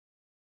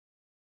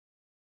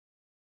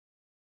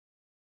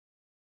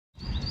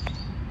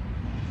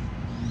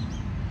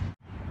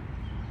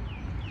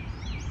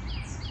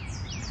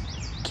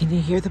Can you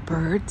hear the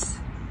birds?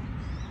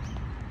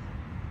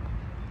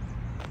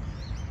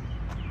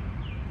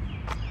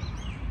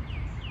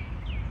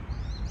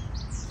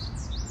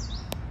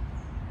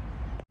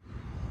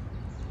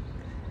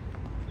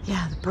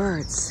 Yeah, the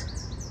birds.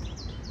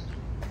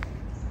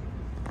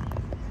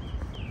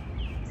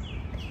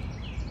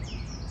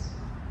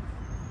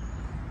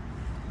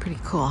 Pretty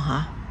cool,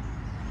 huh?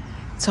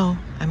 So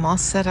I'm all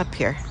set up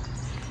here.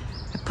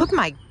 I put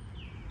my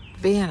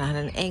van on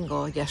an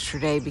angle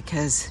yesterday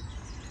because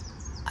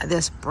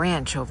this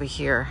branch over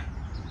here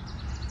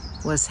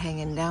was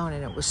hanging down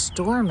and it was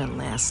storming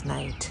last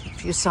night.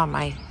 If you saw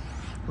my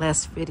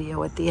last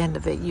video, at the end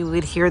of it, you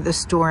would hear the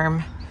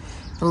storm,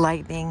 the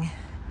lightning.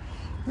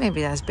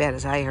 Maybe not as bad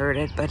as I heard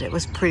it, but it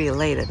was pretty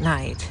late at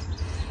night.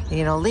 And,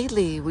 you know,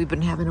 lately we've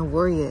been having a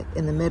worry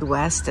in the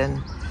Midwest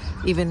and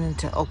even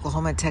into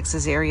Oklahoma and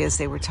Texas areas.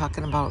 They were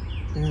talking about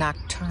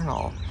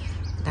nocturnal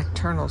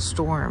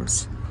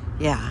storms.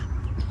 Yeah.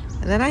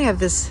 And then I have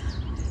this,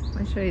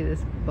 let me show you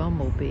this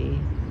bumblebee.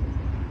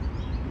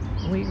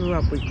 When we grew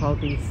up, we called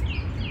these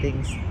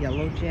things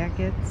yellow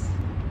jackets,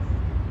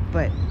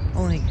 but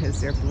only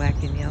because they're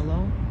black and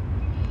yellow,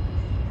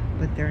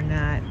 but they're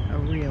not a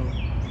real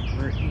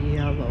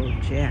yellow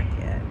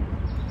jacket.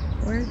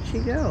 Where'd she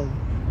go?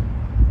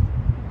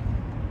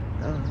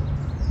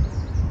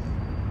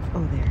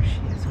 Oh, there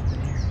she is over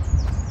there.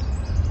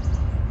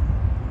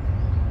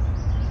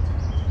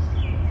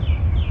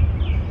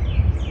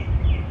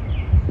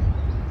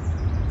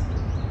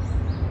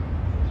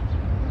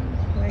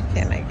 Why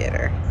can't I get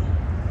her?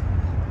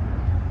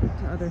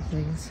 To other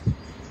things.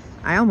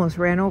 I almost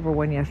ran over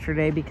one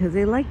yesterday because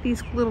they like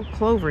these little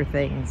clover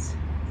things.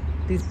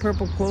 These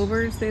purple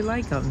clovers, they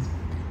like them.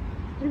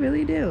 They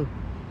really do.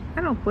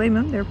 I don't blame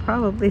them.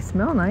 They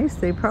smell nice.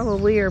 They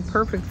probably are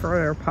perfect for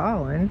their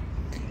pollen.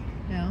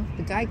 You know,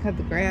 the guy cut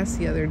the grass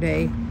the other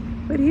day,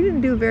 but he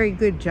didn't do a very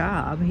good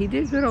job. He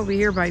did good over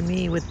here by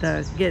me with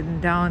the getting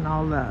down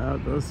all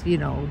those, you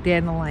know,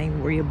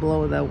 dandelion where you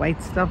blow the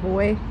white stuff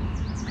away.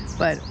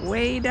 But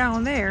way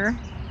down there,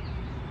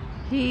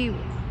 he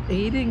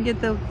didn't get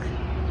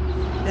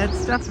that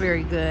stuff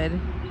very good.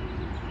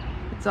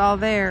 It's all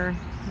there.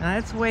 Now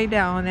that's way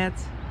down.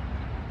 That's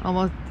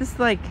almost just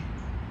like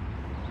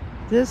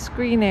this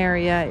green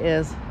area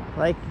is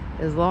like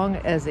as long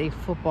as a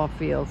football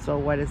field. So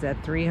what is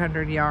that,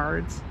 300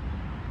 yards?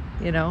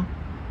 You know,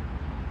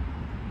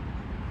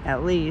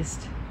 at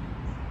least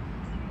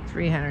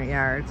 300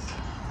 yards.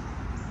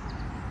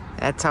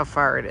 That's how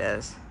far it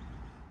is.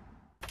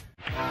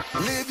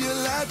 Live your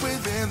life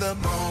within the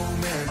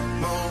moment,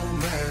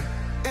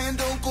 and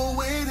don't go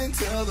wait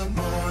until the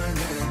morning.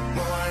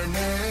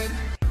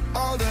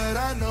 All that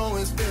I know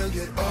is we'll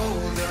get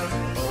older.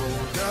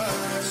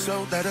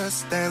 So let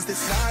us dance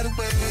this night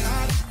away.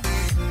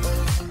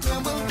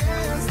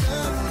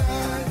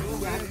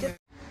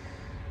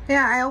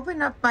 Yeah, I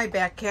opened up my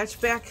back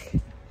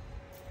hatchback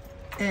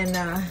and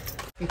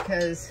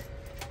because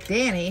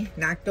Danny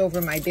knocked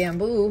over my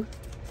bamboo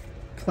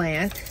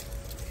plant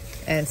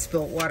and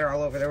spilled water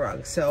all over the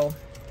rug. So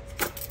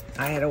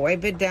I had to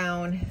wipe it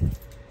down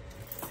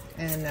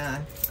and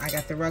I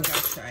got the rug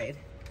outside.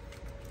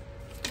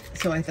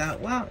 So I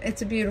thought, well,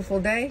 it's a beautiful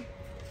day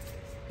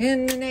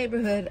in the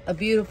neighborhood, a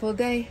beautiful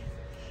day.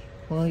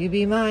 Will you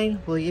be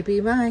mine? Will you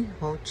be mine?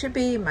 Won't you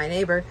be my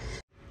neighbor?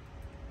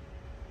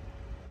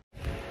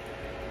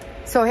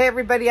 So hey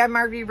everybody, I'm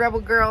RV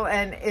Rebel Girl,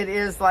 and it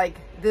is like,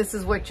 this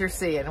is what you're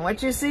seeing.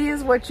 What you see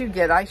is what you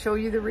get. I show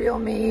you the real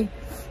me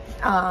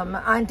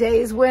on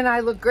days when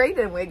I look great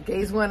and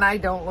days when I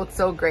don't look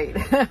so great.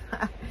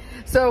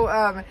 So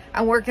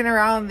I'm working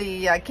around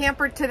the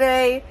camper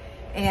today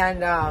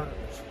and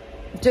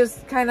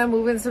just kind of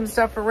moving some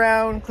stuff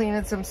around,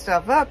 cleaning some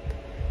stuff up.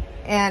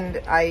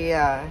 And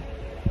I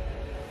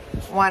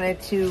wanted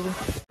to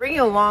bring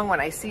you along when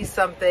I see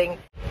something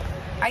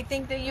I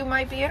think that you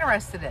might be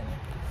interested in.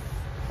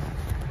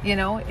 You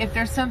know, if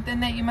there's something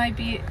that you might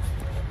be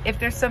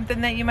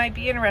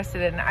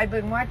interested in. I've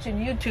been watching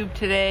YouTube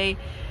today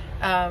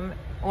while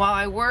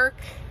I work,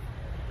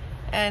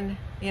 and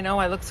you know,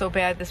 I look so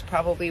bad this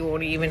probably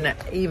won't even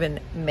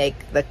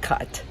make the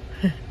cut.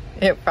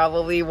 It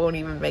probably won't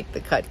even make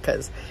the cut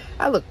because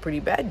I look pretty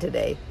bad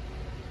today,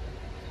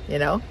 you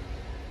know.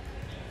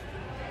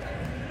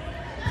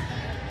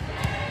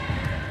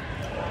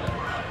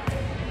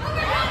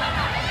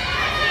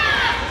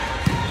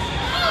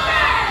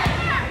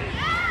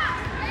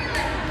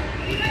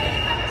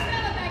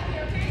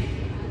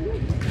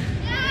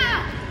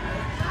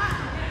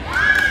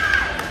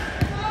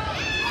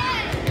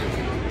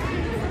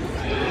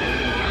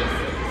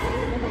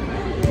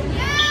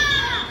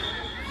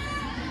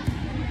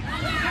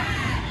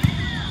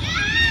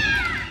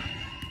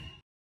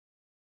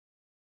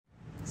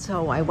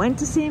 So I went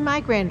to see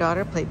my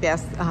granddaughter play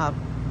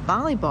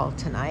volleyball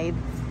tonight,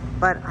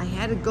 but I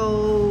had to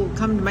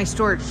come to my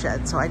storage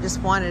shed. So I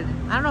just wanted,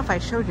 I don't know if I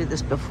showed you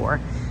this before.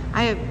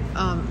 I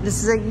have,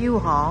 this is a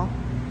U-Haul,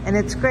 and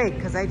it's great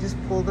because I just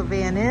pull the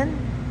van in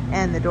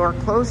and the door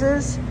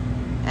closes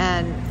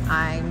and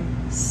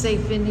I'm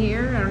safe in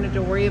here. I don't have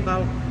to worry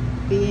about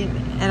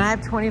and I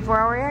have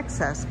 24-hour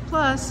access.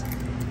 Plus,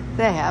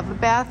 they have a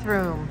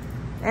bathroom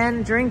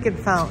and drinking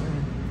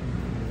fountain.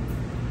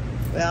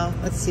 Well,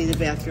 let's see the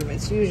bathroom.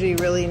 It's usually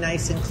really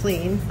nice and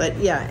clean, but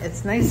yeah,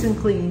 it's nice and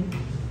clean.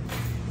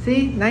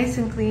 See, nice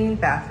and clean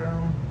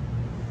bathroom.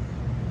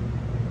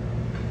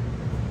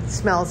 It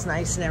smells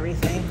nice and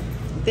everything.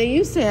 They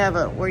used to have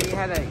it where you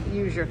had to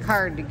use your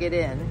card to get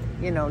in,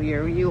 you know,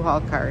 your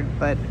U-Haul card,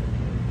 but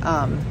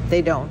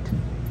they don't.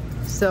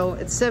 So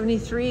it's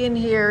 73 in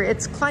here.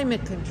 It's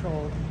climate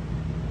controlled.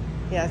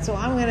 Yeah, so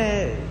I'm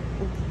gonna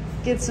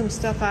get some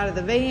stuff out of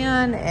the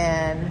van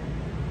and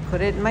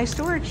put it in my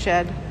storage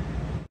shed.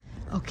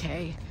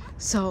 Okay,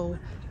 so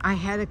I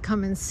had to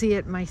come and see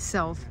it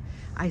myself.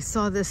 I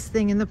saw this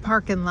thing in the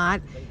parking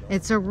lot.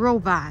 It's a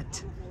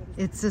robot.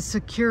 It's a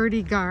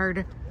security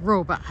guard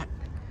robot.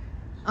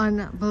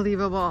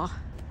 Unbelievable.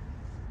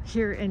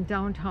 Here in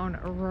downtown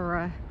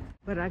Aurora.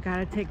 But I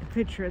gotta take a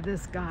picture of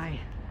this guy.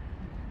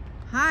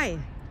 Hi.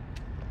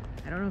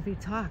 I don't know if he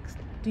talks.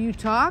 Do you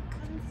talk?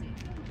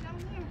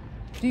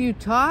 Do you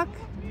talk?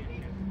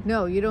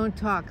 No, you don't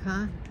talk,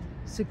 huh?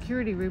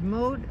 Security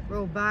remote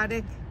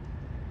robotic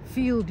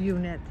field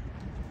unit.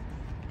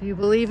 Do you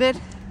believe it?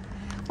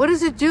 What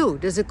does it do?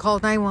 Does it call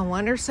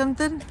 911 or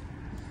something?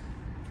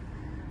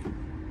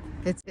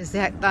 Is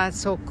that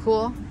so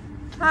cool?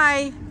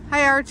 Hi. Hi,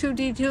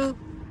 R2-D2.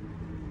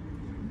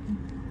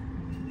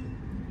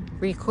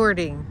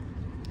 Recording.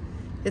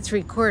 It's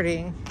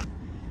recording.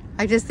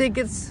 I just think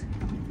it's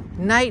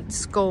night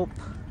scope.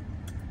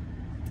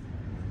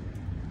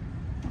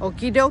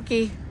 Okie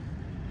dokie.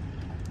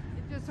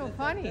 It's just so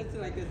funny. That's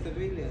like a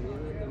civilian, you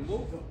know, the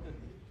move.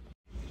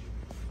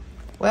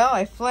 Well,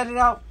 I flooded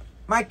out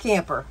my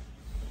camper.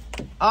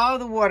 All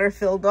the water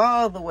filled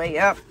all the way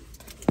up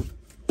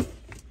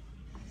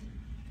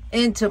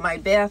into my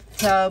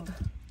bathtub.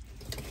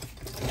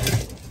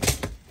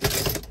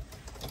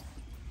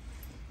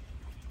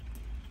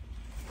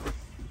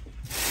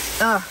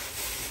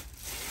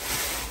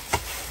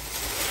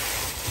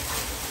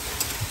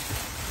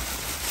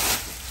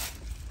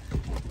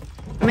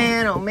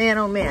 Man, oh man,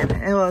 oh man.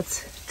 Well,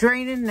 it's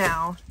draining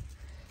now,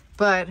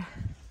 but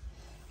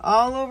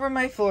all over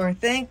my floor.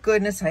 Thank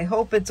goodness. I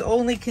hope it's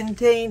only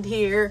contained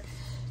here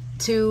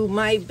to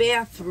my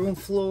bathroom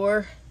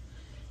floor.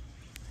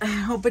 I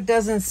hope it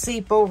doesn't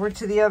seep over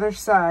to the other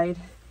side.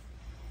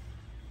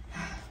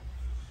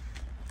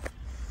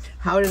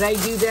 How did I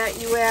do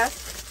that, you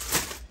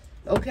ask?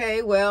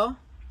 Okay, well,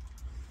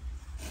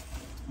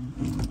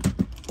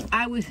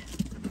 I would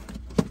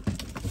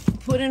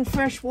put in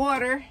fresh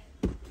water.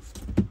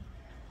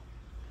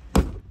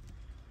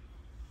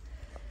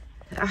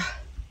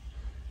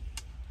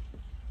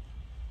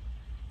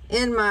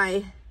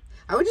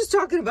 I was just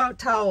talking about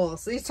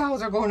towels. These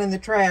towels are going in the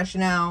trash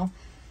now.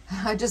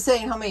 I'm just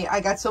saying how many, I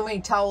got so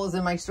many towels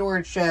in my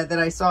storage shed that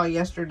I saw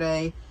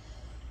yesterday.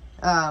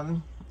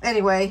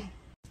 Anyway,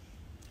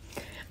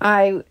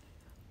 I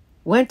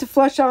went to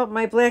flush out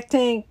my black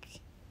tank,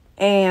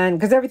 and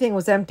because everything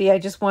was empty, I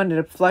just wanted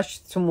to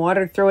flush some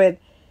water through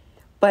it.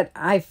 But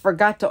I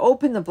forgot to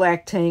open the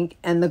black tank,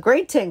 and the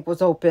gray tank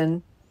was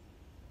open.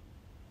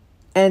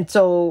 And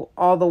so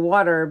all the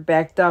water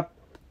backed up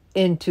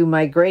into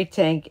my gray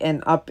tank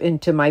and up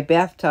into my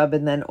bathtub,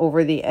 and then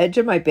over the edge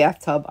of my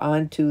bathtub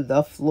onto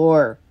the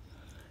floor.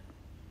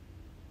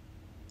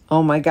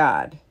 Oh my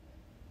God.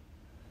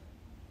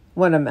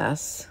 What a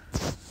mess.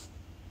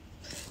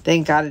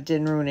 Thank God it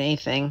didn't ruin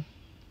anything.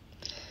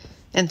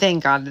 And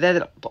thank God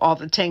that all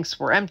the tanks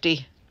were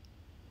empty,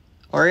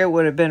 or it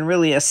would have been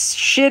really a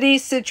shitty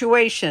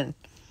situation.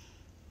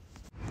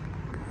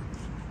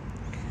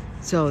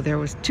 So there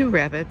was 2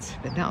 rabbits,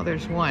 but now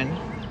there's 1.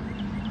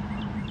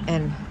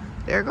 And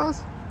there it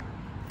goes.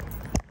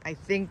 I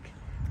think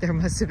there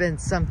must have been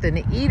something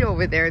to eat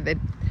over there, that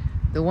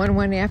the one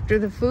went after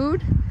the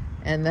food,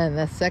 and then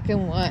the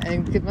second one,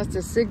 and it must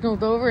have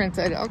signaled over and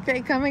said,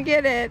 okay, come and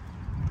get it.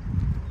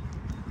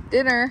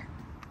 Dinner.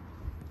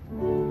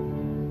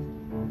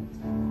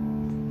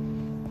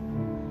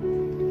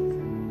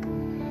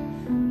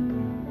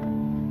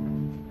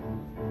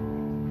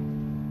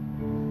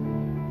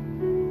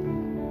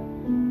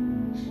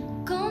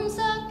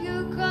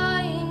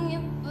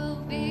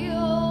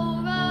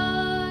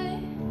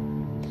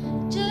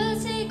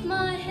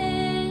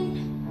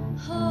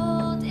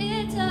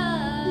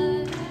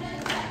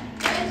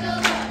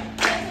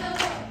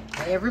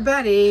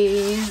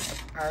 Everybody,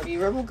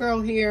 RV Rebel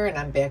Girl here, and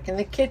I'm back in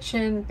the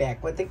kitchen,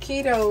 back with the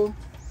keto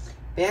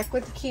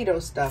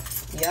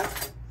stuff. Yep,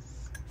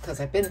 because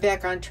I've been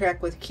back on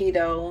track with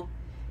keto,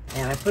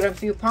 and I put on a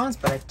few pounds,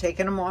 but I've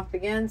taken them off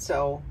again,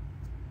 so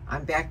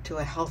I'm back to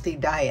a healthy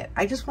diet.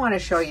 I just want to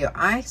show you,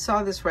 I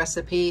saw this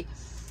recipe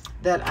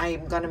that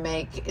I'm going to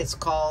make. It's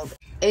called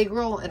egg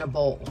roll in a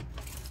bowl.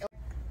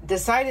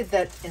 Decided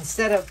that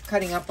instead of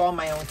cutting up all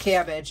my own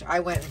cabbage, I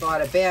went and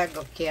bought a bag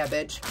of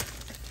cabbage,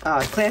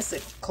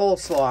 classic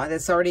coleslaw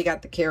that's already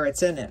got the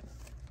carrots in it.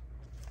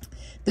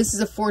 This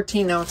is a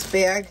 14-ounce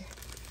bag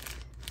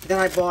that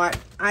I bought.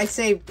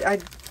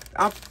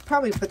 I'll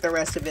probably put the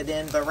rest of it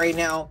in, but right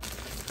now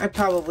I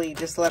probably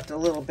just left a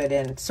little bit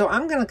in. So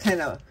I'm going to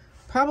kind of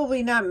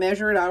probably not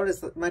measure it out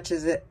as much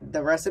as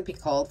the recipe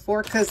called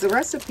for, because the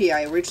recipe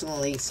I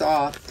originally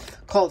saw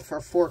called for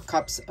 4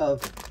 cups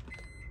of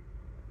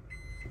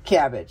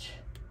cabbage.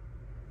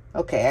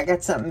 Okay, I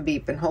got something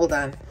beeping. Hold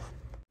on.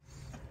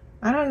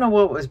 I don't know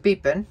what was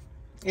beeping.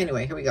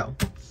 Anyway, here we go.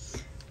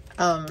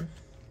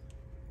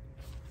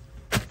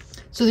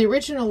 So the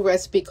original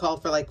recipe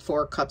called for like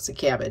 4 cups of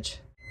cabbage.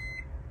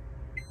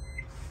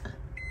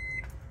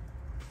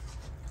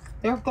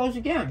 There it goes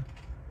again.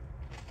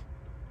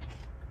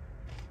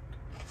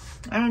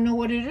 I don't know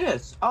what it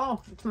is.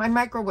 Oh, it's my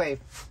microwave.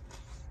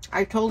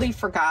 I totally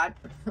forgot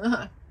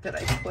that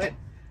I put,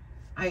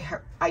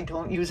 I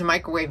don't use a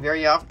microwave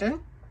very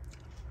often.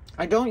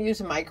 I don't use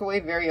a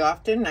microwave very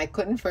often. I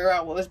couldn't figure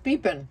out what was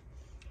beeping.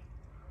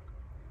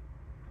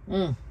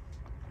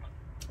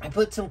 I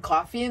put some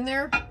coffee in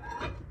there.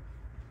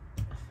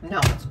 No,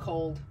 it's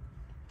cold.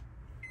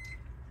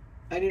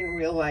 I didn't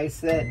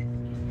realize that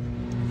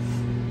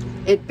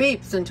it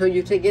beeps until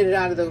you get it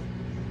out of the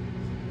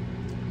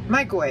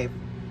microwave.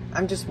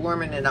 I'm just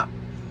warming it up.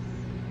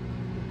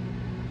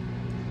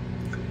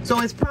 So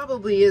it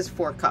probably is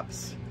 4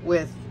 cups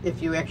with,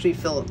 if you actually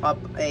fill up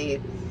a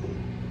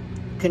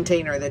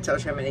container that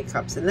tells you how many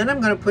cups. And then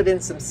I'm going to put in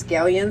some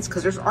scallions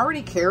because there's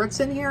already carrots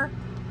in here.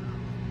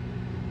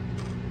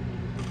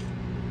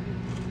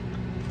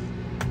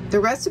 The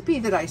recipe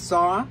that I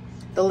saw,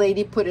 the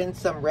lady put in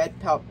some red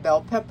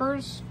bell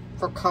peppers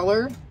for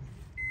color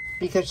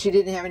because she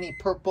didn't have any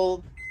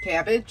purple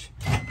cabbage.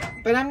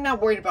 But I'm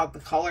not worried about the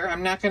color.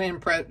 I'm not going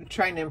to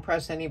trying to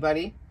impress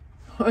anybody.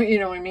 You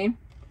know what I mean?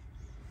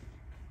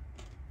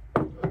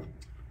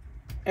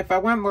 If I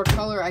want more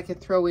color, I could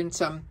throw in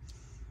some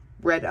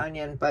red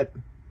onion, but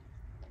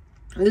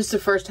this is the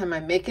first time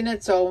I'm making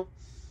it, so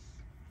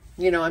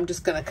you know, I'm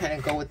just going to kind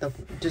of go with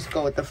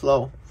the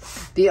flow.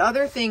 The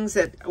other things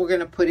that we're going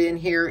to put in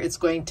here is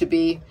going to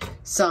be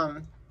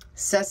some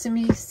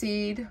sesame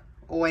seed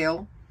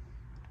oil.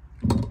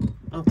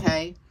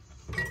 Okay.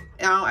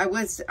 Now I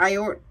was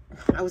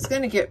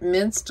going to get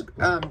minced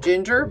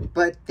ginger,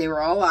 but they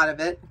were all out of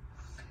it.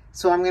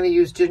 So I'm going to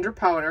use ginger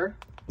powder,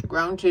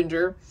 ground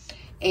ginger,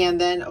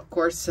 and then of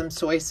course some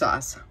soy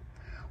sauce,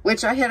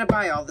 which I had to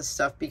buy all this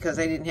stuff because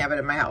I didn't have it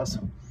in my house.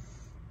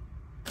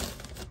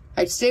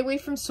 I'd stay away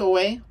from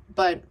soy,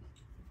 but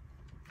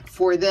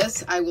for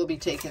this, I will be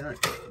taking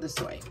the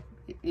soy,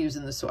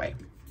 using the soy.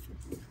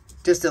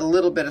 Just a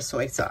little bit of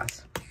soy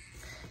sauce.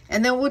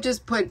 And then we'll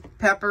just put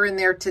pepper in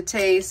there to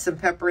taste, some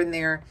pepper in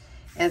there,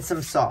 and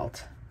some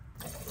salt.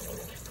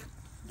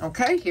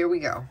 Okay, here we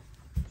go.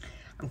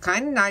 I'm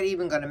kind of not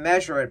even going to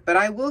measure it, but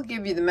I will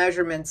give you the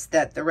measurements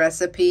that the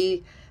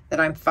recipe that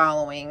I'm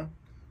following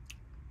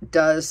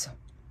does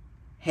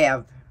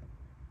have.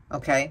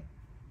 Okay,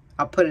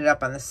 I'll put it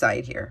up on the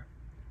side here.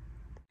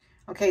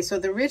 Okay, so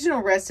the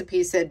original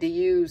recipe said to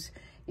use,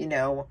 you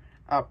know,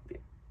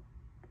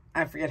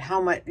 I forget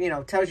how much, you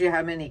know, tells you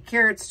how many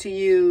carrots to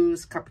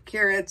use, cup of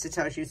carrots. It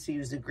tells you to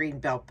use the green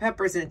bell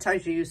peppers, and it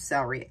tells you to use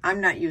celery.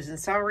 I'm not using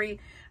celery.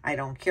 I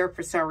don't care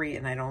for celery,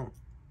 and I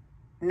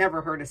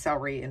never heard of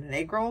celery in an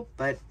egg roll,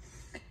 but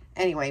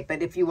anyway,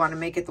 but if you want to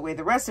make it the way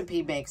the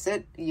recipe makes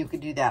it, you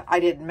could do that.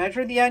 I didn't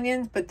measure the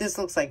onions, but this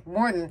looks like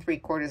more than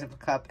 3/4 of a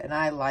cup, and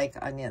I like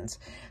onions.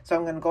 So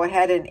I'm going to go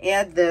ahead and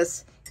add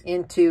this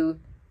into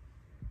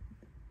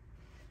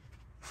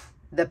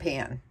the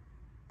pan.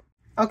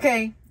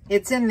 Okay,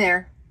 it's in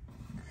there.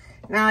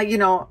 Now, you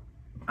know,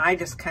 I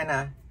just kind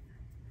of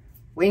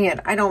wing it.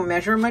 I don't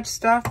measure much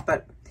stuff,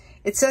 but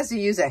it says to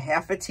use a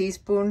 1/2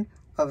 teaspoon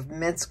of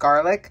minced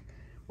garlic.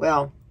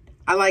 Well,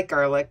 I like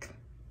garlic,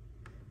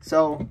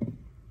 so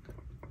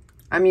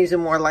I'm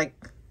using more like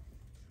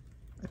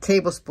a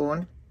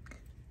tablespoon.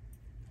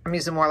 I'm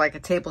using more like a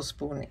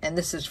tablespoon, and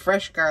this is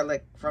fresh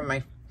garlic from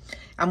my,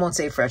 I won't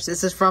say fresh,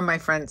 this is from my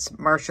friend's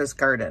Marsha's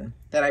garden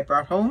that I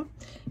brought home,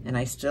 and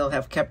I still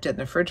have kept it in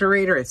the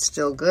refrigerator. It's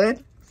still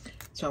good,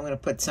 so I'm going to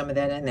put some of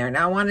that in there.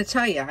 Now, I want to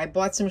tell you, I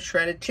bought some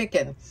shredded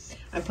chicken.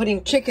 I'm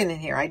putting chicken in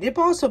here. I did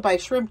also buy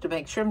shrimp to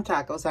make shrimp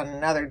tacos on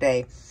another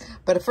day,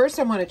 but at first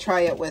I want to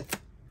try it with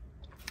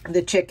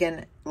the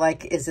chicken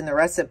like is in the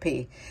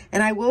recipe.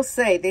 And I will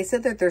say, they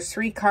said that there's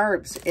 3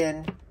 carbs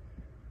in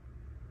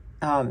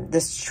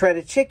this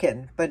shredded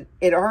chicken, but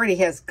it already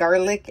has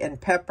garlic and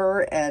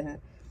pepper and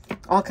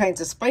all kinds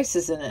of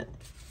spices in it.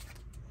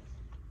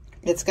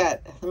 It's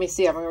got, let me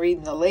see, I'm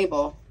reading the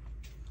label,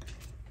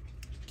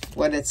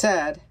 what it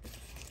said.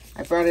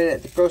 I brought it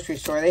at the grocery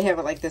store. They have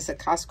it like this at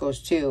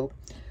Costco's too,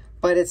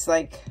 but it's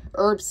like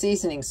herb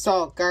seasoning,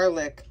 salt,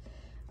 garlic,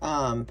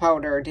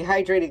 powder,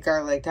 dehydrated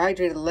garlic,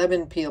 dehydrated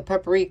lemon peel,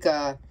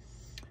 paprika,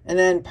 and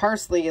then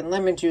parsley and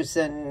lemon juice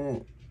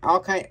and all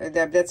kind.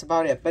 That's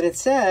about it. But it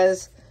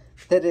says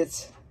that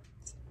it's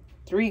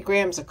 3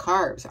 grams of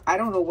carbs. I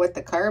don't know what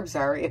the carbs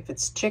are if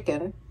it's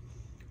chicken.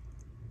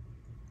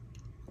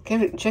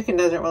 Chicken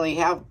doesn't really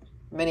have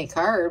many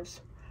carbs,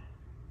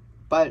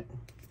 but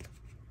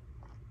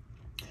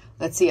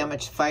let's see how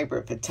much fiber,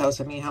 if it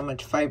tells me how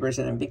much fiber is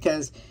in it,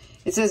 because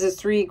it says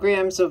it's 3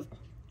 grams of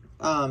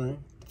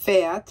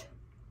fat.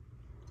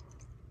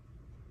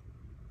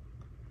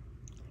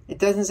 It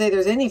doesn't say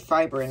there's any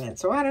fiber in it,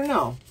 so I don't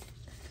know.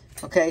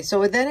 Okay,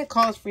 so then it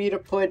calls for you to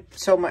put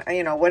so much,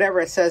 you know, whatever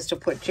it says to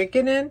put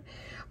chicken in,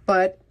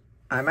 but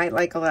I might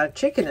like a lot of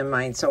chicken in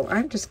mine, so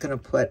I'm just going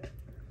to put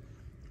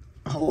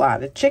a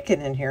lot of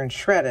chicken in here and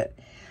shred it.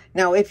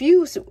 Now, if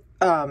you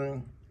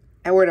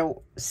were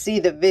to see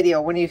the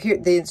video, when you hear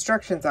the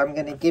instructions I'm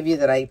going to give you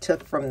that I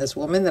took from this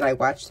woman that I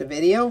watched the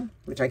video,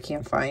 which I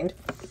can't find,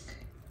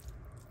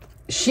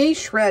 she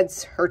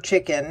shreds her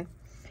chicken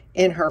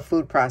in her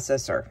food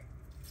processor.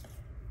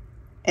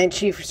 And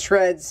she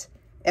shreds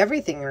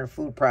everything in her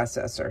food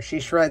processor. She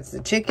shreds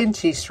the chicken.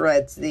 She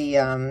shreds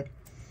the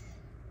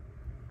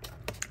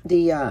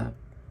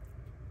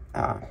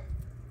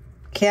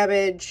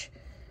cabbage.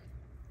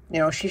 You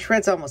know, she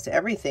shreds almost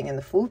everything in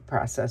the food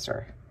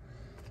processor.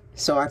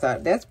 So I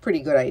thought, that's a pretty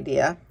good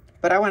idea.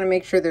 But I want to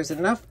make sure there's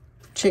enough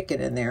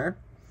chicken in there,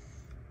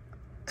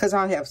 because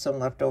I'll have some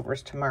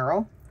leftovers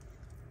tomorrow.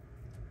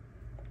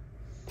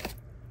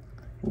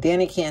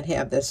 Danny can't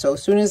have this. So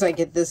as soon as I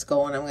get this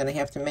going, I'm going to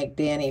have to make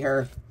Danny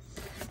her.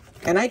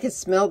 And I can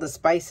smell the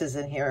spices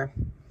in here.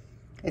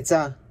 It's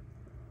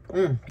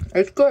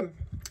it's good.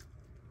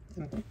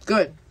 It's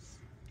good.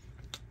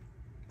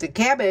 The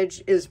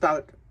cabbage is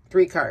about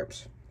 3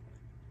 carbs.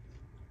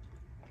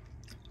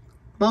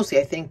 Mostly,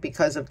 I think,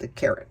 because of the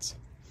carrots.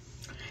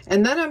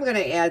 And then I'm going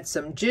to add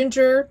some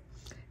ginger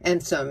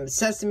and some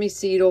sesame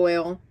seed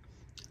oil.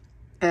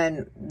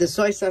 And the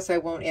soy sauce I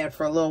won't add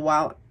for a little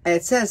while.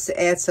 It says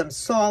to add some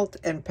salt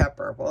and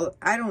pepper. Well,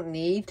 I don't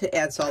need to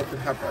add salt and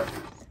pepper.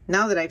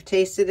 Now that I've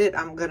tasted it,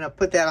 I'm going to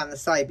put that on the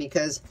side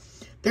because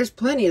there's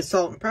plenty of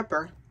salt and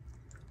pepper.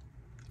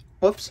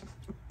 Whoops.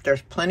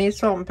 There's plenty of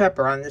salt and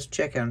pepper on this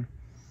chicken.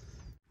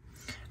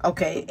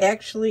 Okay,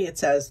 actually it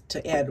says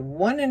to add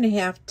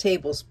 1.5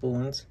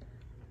 tablespoons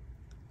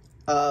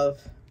of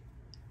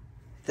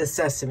the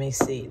sesame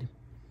seed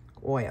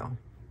oil.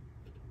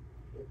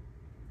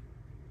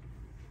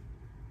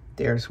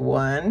 There's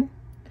 1,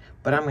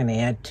 but I'm going to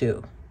add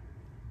 2.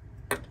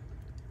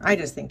 I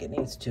just think it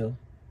needs 2.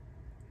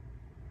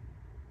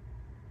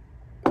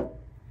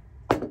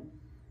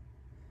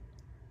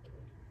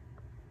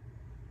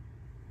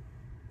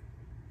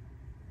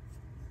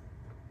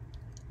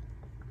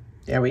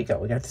 There we go.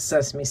 We got the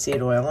sesame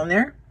seed oil in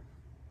there.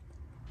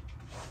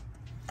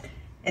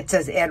 It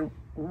says add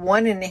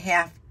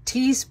 1.5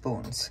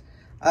 teaspoons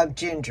of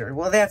ginger.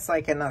 Well, that's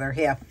like another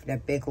half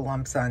that big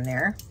lumps on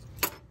there.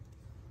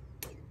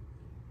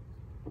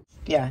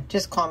 Yeah,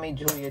 just call me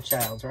Julia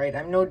Childs, right?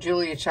 I'm no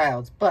Julia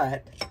Childs,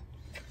 but...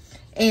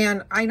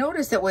 And I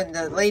noticed that when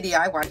the lady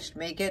I watched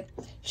make it,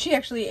 she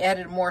actually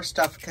added more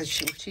stuff because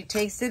she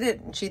tasted it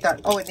and she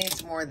thought, oh, it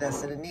needs more of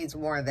this and it needs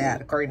more of that,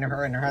 according to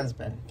her and her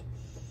husband.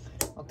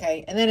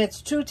 Okay, and then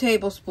it's 2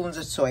 tablespoons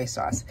of soy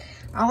sauce.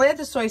 I'll add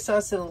the soy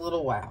sauce in a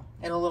little while,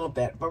 in a little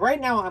bit. But right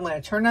now, I'm going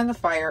to turn on the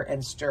fire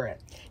and stir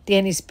it.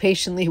 Danny's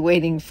patiently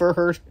waiting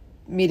for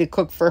me to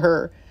cook for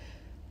her.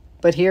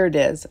 But here it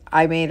is.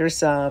 I made her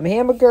some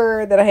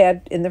hamburger that I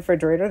had in the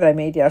refrigerator that I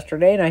made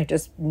yesterday. And I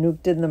just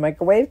nuked it in the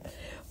microwave.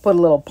 Put a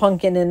little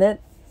pumpkin in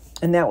it.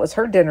 And that was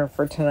her dinner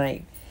for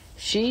tonight.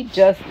 She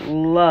just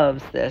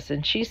loves this.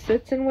 And she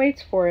sits and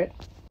waits for it.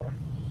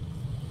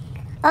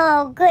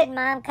 Oh, good,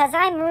 Mom, because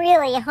I'm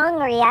really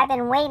hungry. I've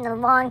been waiting a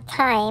long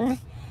time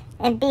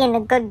and being a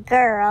good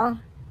girl.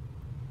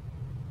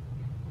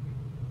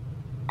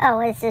 Oh,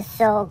 this is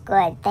so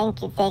good.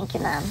 Thank you,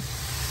 Mom.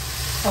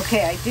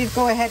 Okay, I did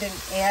go ahead and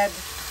add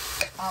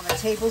a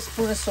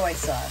tablespoon of soy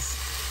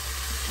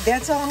sauce.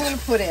 That's all I'm going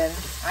to put in.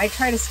 I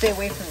try to stay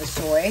away from the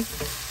soy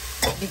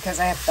because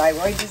I have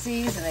thyroid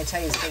disease, and they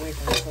tell you to stay away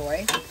from the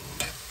soy.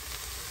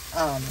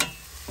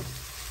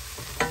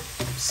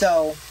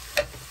 So...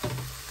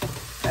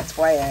 that's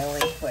why I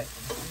only put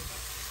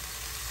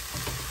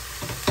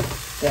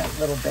that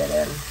little bit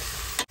in.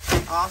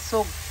 I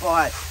also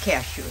bought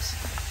cashews.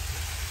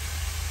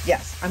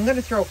 Yes, I'm going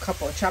to throw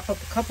chop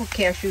up a couple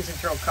cashews and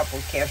throw a couple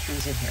of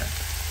cashews in here.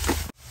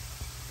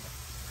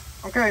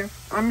 Okay,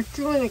 I'm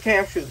chewing the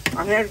cashews.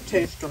 I had to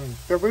taste them.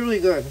 They're really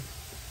good.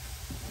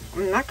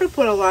 I'm not going to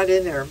put a lot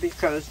in there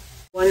because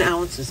 1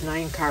 ounce is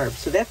 9 carbs,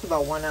 so that's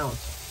about 1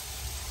 ounce.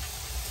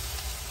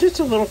 Just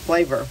a little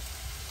flavor.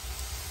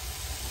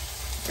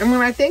 And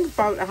when I think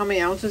about how many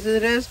ounces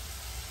it is,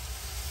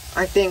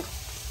 I think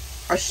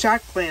a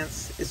shot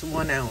glass is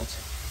 1 ounce.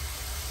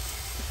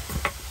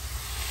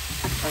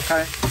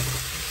 Okay?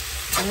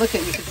 And look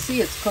at, you can see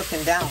it's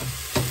cooking down.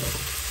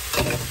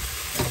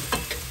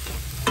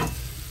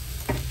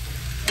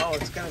 Oh,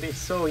 it's going to be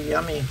so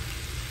yummy.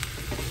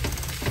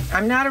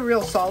 I'm not a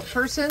real salt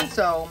person,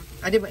 so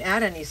I didn't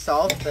add any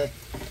salt, but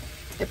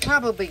it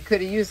probably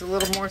could have used a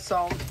little more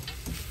salt.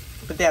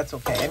 But that's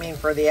okay. I mean,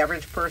 for the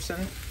average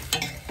person.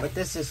 But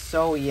this is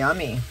so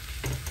yummy.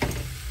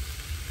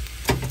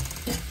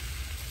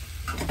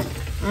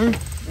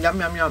 Yum,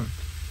 yum, yum.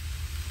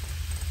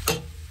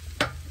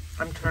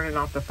 I'm turning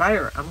off the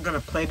fire. I'm going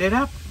to plate it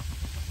up.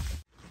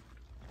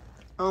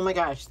 Oh my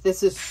gosh,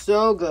 this is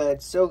so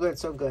good. So good,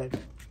 so good.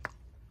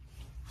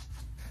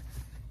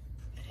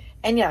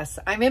 And yes,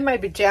 I'm in my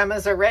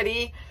pajamas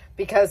already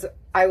because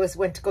I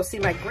went to go see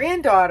my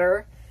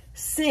granddaughter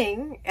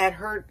sing at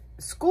her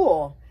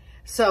school.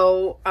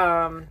 So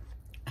I'm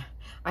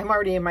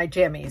already in my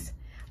jammies,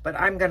 but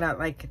I'm gonna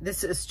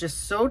this is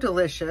just so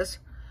delicious.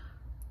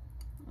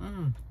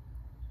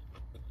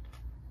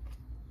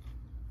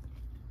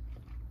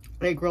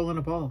 Egg roll in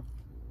a bowl.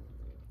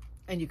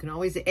 And you can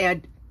always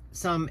add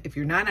some, if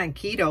you're not on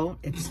keto,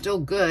 it's still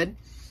good.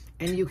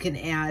 And you can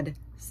add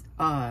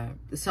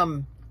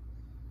some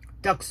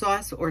duck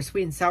sauce or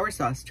sweet and sour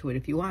sauce to it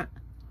if you want.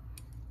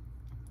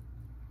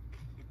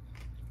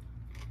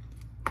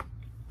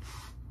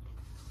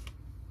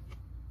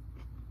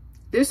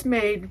 This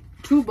made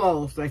 2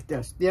 bowls like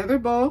this. The other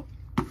bowl,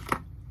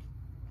 I'm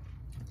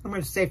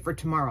going to save for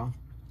tomorrow.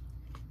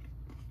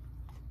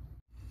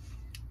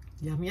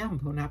 Yum, yum,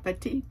 bon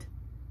appetit.